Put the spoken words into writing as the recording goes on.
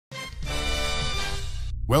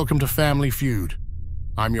Welcome to Family Feud.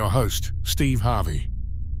 I'm your host, Steve Harvey.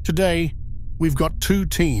 Today, we've got two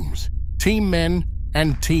teams, Team Men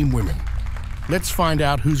and Team Women. Let's find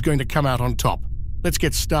out who's going to come out on top. Let's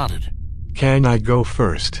get started. Can I go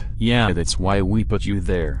first? Yeah, that's why we put you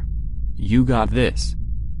there. You got this.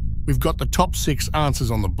 We've got the top 6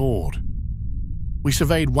 answers on the board. We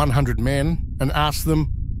surveyed 100 men and asked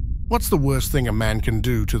them, what's the worst thing a man can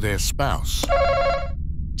do to their spouse?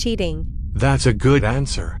 Cheating. That's a good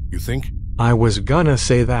answer. You think? I was gonna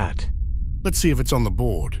say that. Let's see if it's on the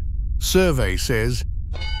board. Survey says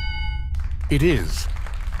it is.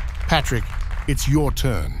 Patrick, it's your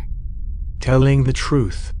turn. Telling the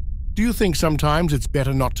truth. Do you think sometimes it's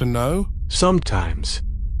better not to know? Sometimes.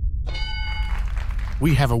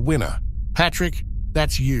 We have a winner. Patrick,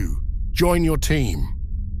 that's you. Join your team.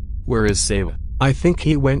 Where is Seva? I think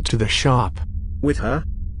he went to the shop. With her?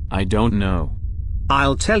 I don't know.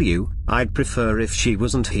 I'll tell you, I'd prefer if she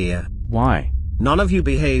wasn't here. Why? None of you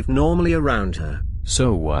behave normally around her.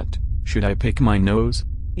 So what? Should I pick my nose?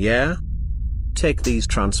 Yeah? Take these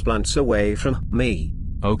transplants away from me.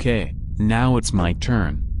 Okay, now it's my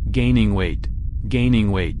turn. Gaining weight. Gaining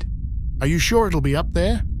weight. Are you sure it'll be up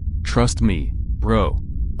there? Trust me, bro.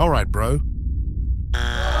 All right, bro.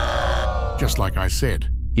 Just like I said.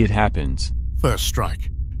 It happens. First strike.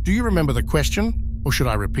 Do you remember the question, or should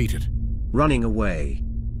I repeat it? Running away.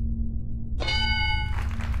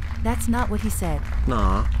 That's not what he said.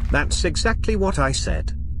 Nah, that's exactly what I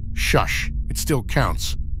said. Shush, it still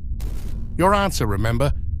counts. Your answer,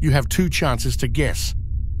 remember? You have 2 chances to guess.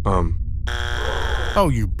 Oh,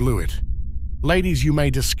 you blew it. Ladies, you may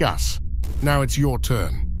discuss. Now it's your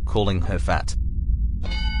turn. Calling her fat.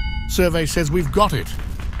 Survey says we've got it.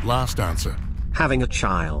 Last answer. Having a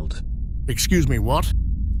child. Excuse me, what?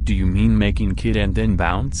 Do you mean making kid and then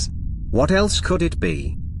bounce? What else could it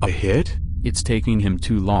be? A hit? It's taking him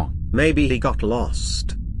too long. Maybe he got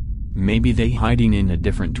lost. Maybe they hiding in a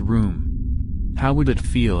different room. How would it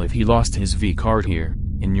feel if he lost his V card here,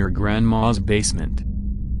 in your grandma's basement?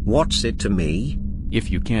 What's it to me?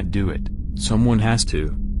 If you can't do it, someone has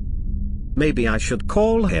to. Maybe I should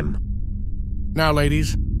call him. Now,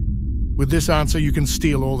 ladies, with this answer you can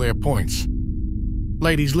steal all their points.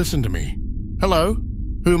 Ladies, listen to me. Hello?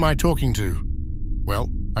 Who am I talking to? Well,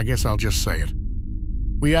 I guess I'll just say it.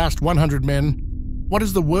 We asked 100 men, what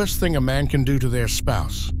is the worst thing a man can do to their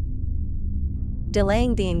spouse?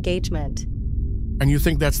 Delaying the engagement. And you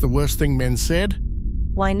think that's the worst thing men said?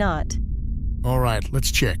 Why not? All right,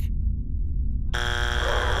 let's check.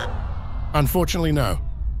 Unfortunately, no.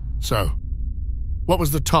 So, what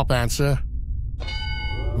was the top answer?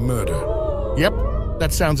 Murder. Yep,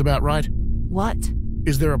 that sounds about right. What?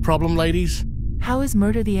 Is there a problem, ladies? How is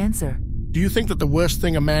murder the answer? Do you think that the worst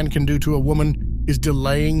thing a man can do to a woman is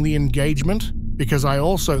delaying the engagement? Because I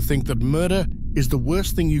also think that murder is the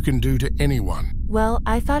worst thing you can do to anyone. Well,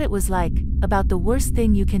 I thought it was about the worst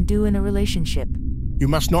thing you can do in a relationship. You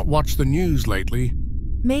must not watch the news lately.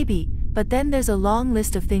 Maybe, but then there's a long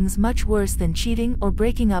list of things much worse than cheating or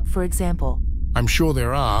breaking up, for example. I'm sure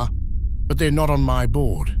there are, but they're not on my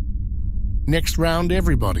board. Next round,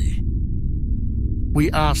 everybody. We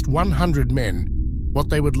asked 100 men what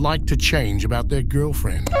they would like to change about their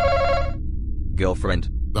girlfriend. Girlfriend.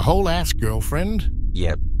 The whole ass girlfriend?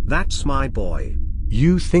 Yep. That's my boy.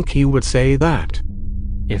 You think he would say that?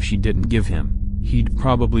 If she didn't give him, he'd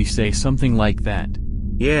probably say something like that.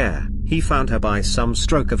 Yeah, he found her by some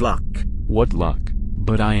stroke of luck. What luck?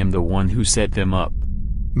 But I am the one who set them up.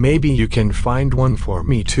 Maybe you can find one for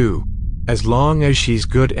me too. As long as she's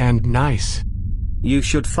good and nice. You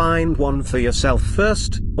should find one for yourself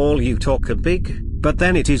first. All you talk are big, but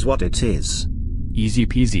then it is what it is. Easy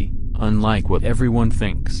peasy. Unlike what everyone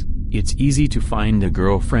thinks, it's easy to find a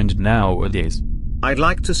girlfriend nowadays. I'd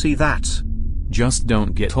like to see that. Just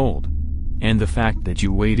don't get old. And the fact that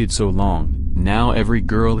you waited so long, now every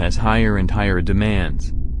girl has higher and higher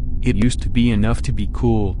demands. It used to be enough to be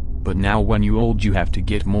cool, but now when you old you have to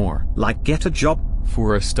get more. Like get a job?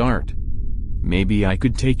 For a start. Maybe I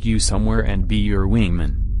could take you somewhere and be your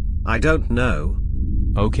wingman. I don't know.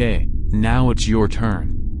 Okay, now it's your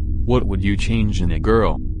turn. What would you change in a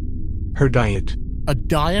girl? Her diet. A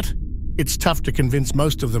diet? It's tough to convince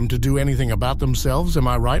most of them to do anything about themselves, am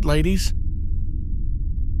I right, ladies?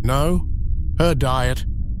 No? Her diet.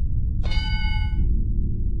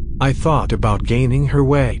 I thought about gaining her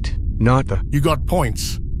weight, not the... You got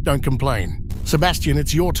points. Don't complain. Sebastian,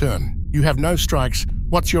 it's your turn. You have no strikes.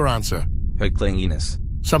 What's your answer? Her cleanliness.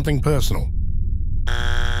 Something personal.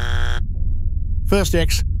 First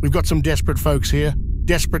X, we've got some desperate folks here.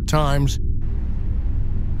 Desperate times.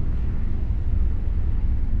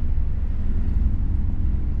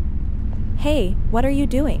 Hey, what are you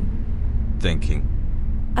doing? Thinking.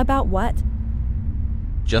 About what?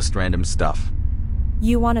 Just random stuff.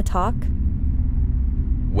 You want to talk?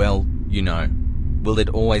 Well, you know. Will it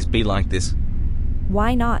always be like this?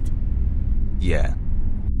 Why not? Yeah.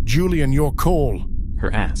 Julian, your call.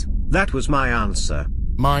 Her ass. That was my answer.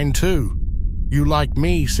 Mine too. You like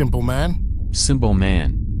me, simple man? Simple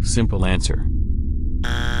man, simple answer.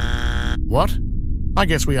 What? I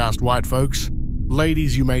guess we asked white folks.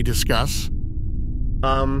 Ladies, you may discuss.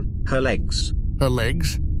 Her legs. Her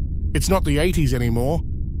legs? It's not the 80s anymore.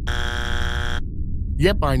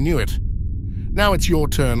 Yep, I knew it. Now it's your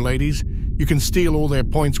turn, ladies. You can steal all their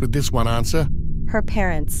points with this one answer. Her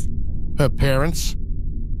parents. Her parents?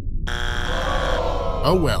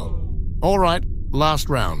 Oh well. All right, last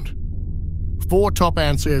round. 4 top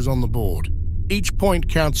answers on the board. Each point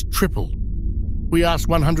counts triple. We asked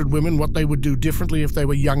 100 women what they would do differently if they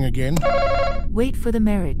were young again. Wait for the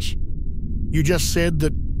marriage. You just said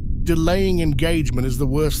that delaying engagement is the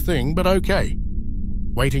worst thing, but okay.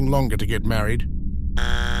 Waiting longer to get married.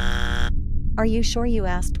 Are you sure you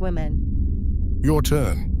asked women? Your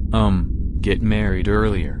turn. Get married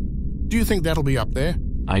earlier. Do you think that'll be up there?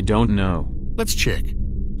 I don't know. Let's check.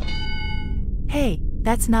 Hey,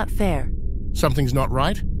 that's not fair. Something's not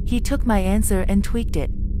right? He took my answer and tweaked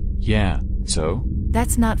it. Yeah, so?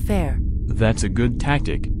 That's not fair. That's a good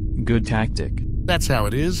tactic. Good tactic. That's how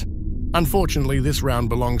it is. Unfortunately, this round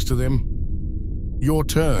belongs to them. Your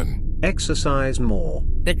turn. Exercise more.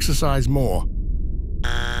 Exercise more.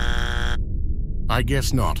 I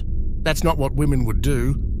guess not. That's not what women would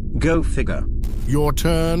do. Go figure. Your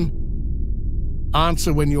turn.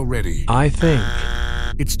 Answer when you're ready. I think.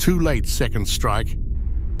 It's too late, second strike.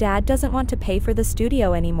 Dad doesn't want to pay for the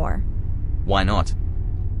studio anymore. Why not?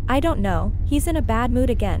 I don't know. He's in a bad mood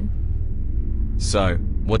again. So,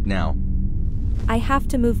 what now? I have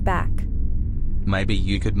to move back. Maybe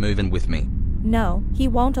you could move in with me. No, he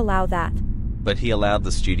won't allow that. But he allowed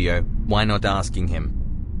the studio. Why not asking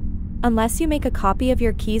him? Unless you make a copy of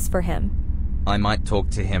your keys for him. I might talk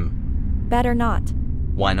to him. Better not.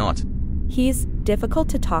 Why not? He's difficult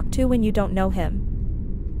to talk to when you don't know him.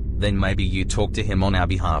 Then maybe you talk to him on our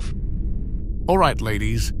behalf. All right,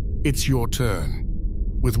 ladies, it's your turn.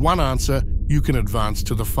 With one answer, you can advance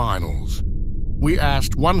to the finals. We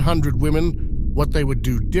asked 100 women what they would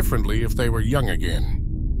do differently if they were young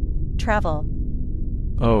again. Travel.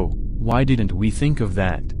 Oh, why didn't we think of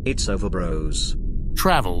that? It's over, bros.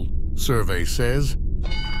 Travel, survey says.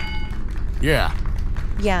 Yeah.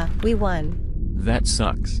 Yeah, we won. That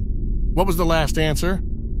sucks. What was the last answer?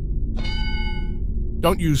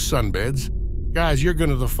 Don't use sunbeds. Guys, you're going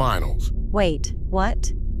to the finals. Wait,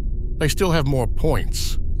 what? They still have more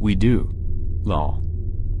points. We do. Lol.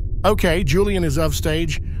 Okay, Julian is of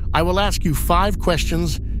stage. I will ask you 5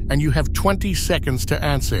 questions, and you have 20 seconds to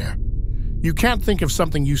answer. You can't think of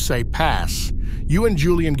something you say pass. You and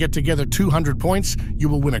Julian get together 200 points, you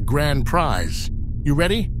will win a grand prize. You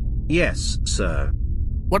ready? Yes, sir.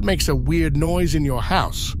 What makes a weird noise in your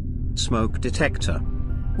house? Smoke detector.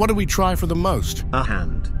 What do we try for the most? A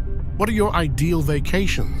hand. What are your ideal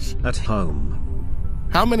vacations? At home.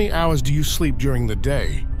 How many hours do you sleep during the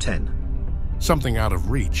day? 10. Something out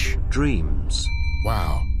of reach. Dreams.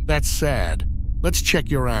 Wow, that's sad. Let's check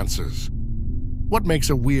your answers. What makes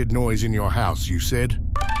a weird noise in your house, you said?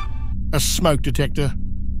 A smoke detector,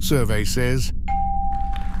 survey says.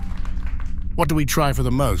 What do we try for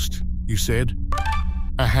the most, you said?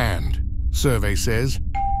 A hand, survey says.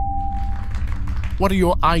 What are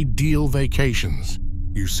your ideal vacations,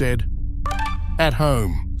 you said? At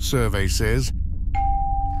home, survey says.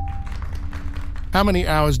 How many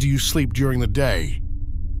hours do you sleep during the day?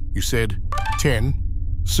 You said 10,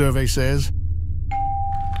 survey says.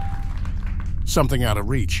 Something out of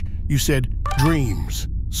reach. You said dreams,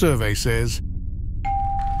 survey says.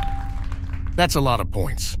 That's a lot of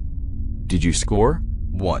points. Did you score?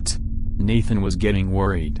 What? Nathan was getting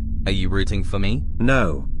worried. Are you rooting for me?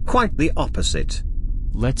 No, quite the opposite.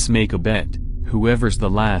 Let's make a bet. Whoever's the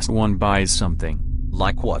last one buys something.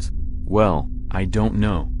 Like what? Well, I don't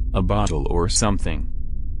know. A bottle or something.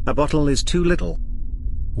 A bottle is too little.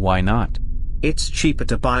 Why not? It's cheaper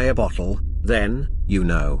to buy a bottle, then, you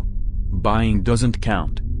know. Buying doesn't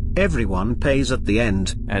count. Everyone pays at the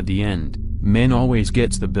end. At the end, men always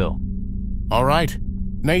gets the bill. All right.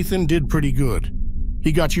 Nathan did pretty good.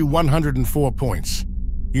 He got you 104 points.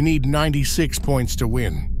 You need 96 points to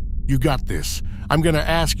win. You got this. I'm going to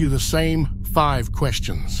ask you the same 5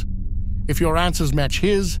 questions. If your answers match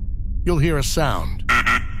his, you'll hear a sound.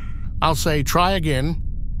 I'll say try again,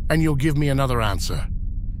 and you'll give me another answer.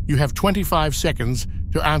 You have 25 seconds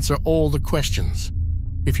to answer all the questions.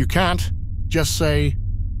 If you can't, Just say,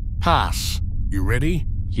 pass. You ready?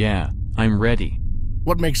 Yeah, I'm ready.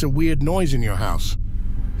 What makes a weird noise in your house?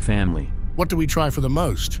 Family. What do we try for the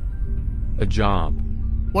most? A job.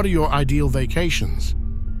 What are your ideal vacations?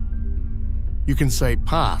 You can say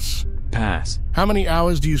pass. Pass. How many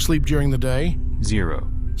hours do you sleep during the day?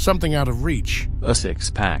 0. Something out of reach. A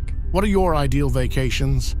 6-pack. What are your ideal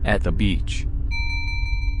vacations? At the beach.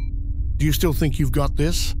 Do you still think you've got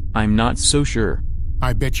this? I'm not so sure.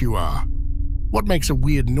 I bet you are. What makes a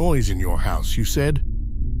weird noise in your house, you said?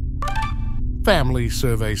 Family,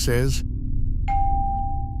 survey says.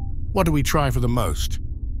 What do we try for the most?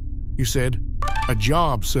 You said, a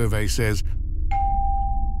job, survey says.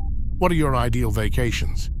 What are your ideal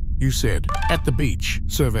vacations? You said, at the beach,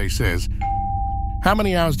 survey says. How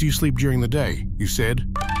many hours do you sleep during the day? You said,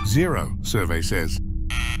 0, survey says.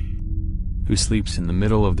 Who sleeps in the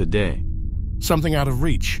middle of the day? Something out of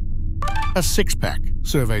reach. A 6-pack,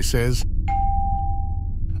 survey says.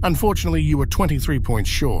 Unfortunately, you were 23 points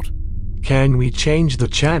short. Can we change the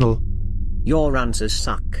channel? Your answers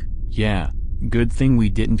suck. Yeah, good thing we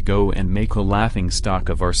didn't go and make a laughing stock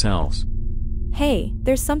of ourselves. Hey,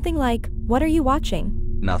 there's something like, what are you watching?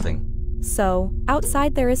 Nothing. So,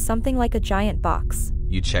 outside there is something like a giant box.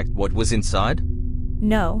 You checked what was inside?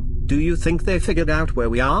 No. Do you think they figured out where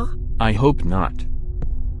we are? I hope not.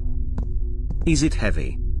 Is it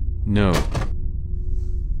heavy? No.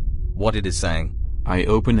 What it is saying? I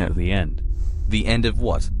open at the end. The end of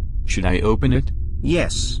what? Should I open it?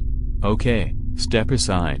 Yes. Okay, step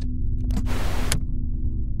aside.